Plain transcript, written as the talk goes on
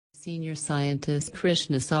Senior Scientist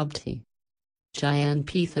Krishna Sobti.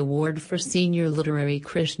 Jnanpith Award for Senior Literary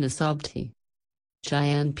Krishna Sobti.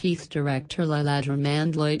 Jnanpith director Liladhar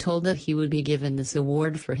Mandloy told that he would be given this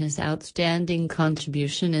award for his outstanding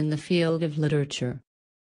contribution in the field of literature.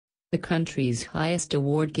 The country's highest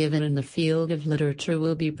award given in the field of literature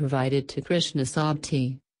will be provided to Krishna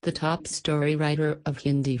Sobti, the top story writer of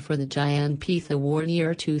Hindi for the Jnanpith Award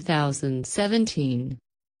year 2017.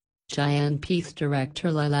 Jnanpith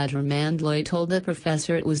director Liladhar Mandloy told the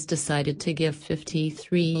professor it was decided to give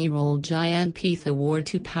 53-year-old Jnanpith Award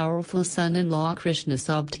to powerful son-in-law Krishna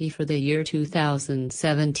Sobti for the year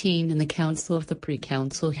 2017 in the Council of the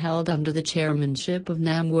Pre-Council held under the chairmanship of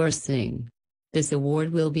Namwar Singh. This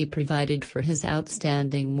award will be provided for his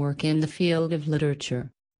outstanding work in the field of literature.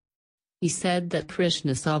 He said that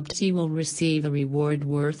Krishna Sobti will receive a reward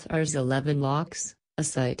worth Rs 11 lakhs, a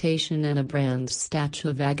citation and a bronze statue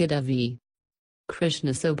of Agadevi.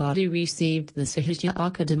 Krishna Sobti received the Sahitya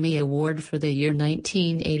Akademi Award for the year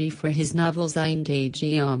 1980 for his novel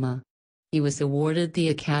Zindagi. He was awarded the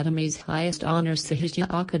Academy's highest honor Sahitya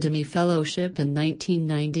Akademi Fellowship in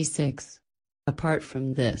 1996. Apart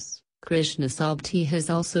from this, Krishna Sobti has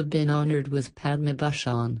also been honored with Padma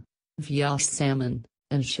Bhushan, Vyas Samman,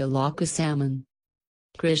 and Shalaka Samman.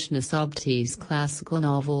 Krishna Sobti's classical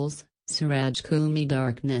novels, Suraj Kumi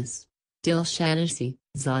Darkness, Dilshanasi,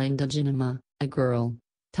 Zindagi, A Girl,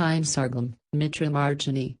 Time Sargam, Mitra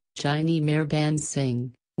Marjani, Jaini Mehrban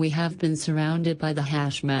Singh, We Have Been Surrounded by the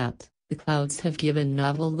Hashmat. The clouds have given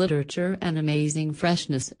novel literature an amazing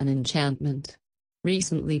freshness and enchantment.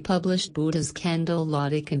 Recently published Buddha's Candle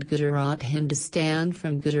Lodik and Gujarat Hindustan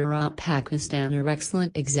from Gujarat, Pakistan are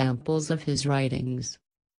excellent examples of his writings.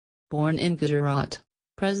 Born in Gujarat,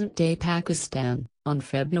 present-day Pakistan, on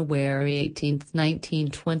February 18,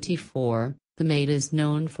 1924, the Maid is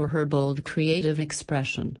known for her bold creative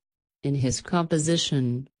expression. In his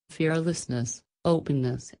composition, fearlessness,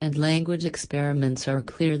 openness and language experiments are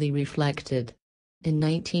clearly reflected. In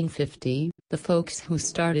 1950, the folks who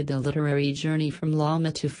started the literary journey from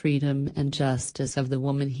Lama to freedom and justice of the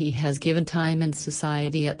woman he has given time and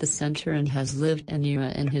society at the center and has lived an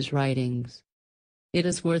era in his writings. It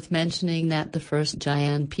is worth mentioning that the first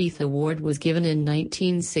Jnanpith Award was given in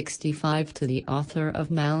 1965 to the author of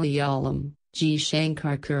Malayalam, G.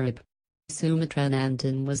 Shankar Kurip. Sumitra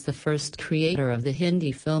Nandan was the first creator of the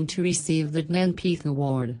Hindi film to receive the Jnanpith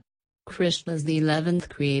Award. Krishna is the 11th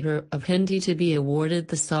creator of Hindi to be awarded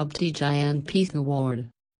the Sobti Jnanpith Award.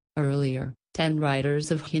 Earlier, 10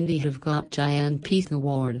 writers of Hindi have got Jnanpith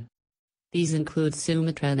Award. These include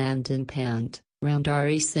Sumitra Nandan Pant,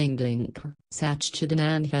 Ramdari Singh Dinkar,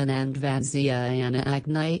 Satchidanand Vaziyana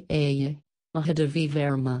Agnay Aya, Mahadevi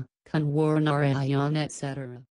Verma, Kanwar Narayan etc.